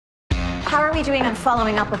How are we doing on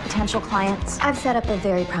following up with potential clients? I've set up a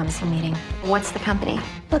very promising meeting. What's the company?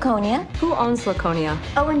 Laconia. Who owns Laconia?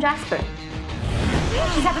 Owen Jasper.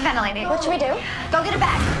 She's hyperventilating. What should we do? Go get a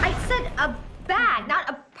bag. I said a bag, not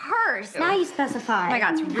a purse. Now you specify. Oh my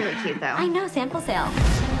God, it's really cute though. I know, sample sale.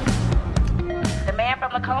 The man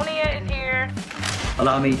from Laconia is here.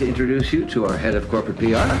 Allow me to introduce you to our head of corporate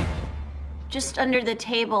PR. Just under the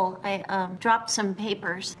table, I dropped some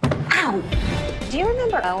papers. Ow! Do you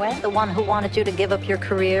remember Owen, the one who wanted you to give up your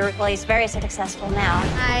career? Well, he's very successful now.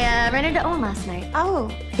 I ran into Owen last night. Oh,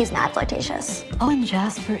 He's mad flirtatious. Owen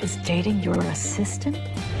Jasper is dating your assistant?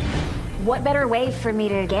 what better way for me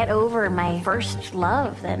to get over my first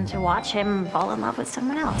love than to watch him fall in love with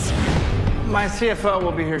someone else? My CFO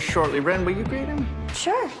will be here shortly. Ren, will you greet him?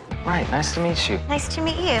 Sure. Right, nice to meet you. Nice to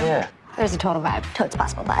meet you. Yeah. There's a total vibe. Totes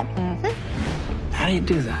possible vibe. How do you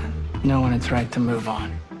do that? Know when it's right to move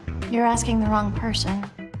on. You're asking the wrong person.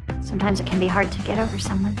 Sometimes it can be hard to get over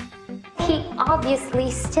someone. He obviously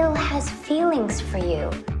still has feelings for you.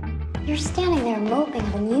 You're standing there moping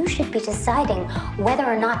when you should be deciding whether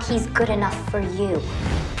or not he's good enough for you.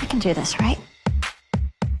 I can do this, right?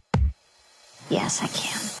 Yes, I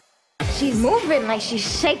can. She's moving like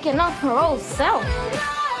she's shaking off her old self.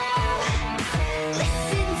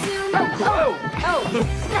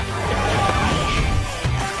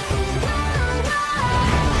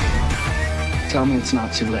 Tell me it's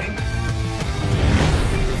not too late.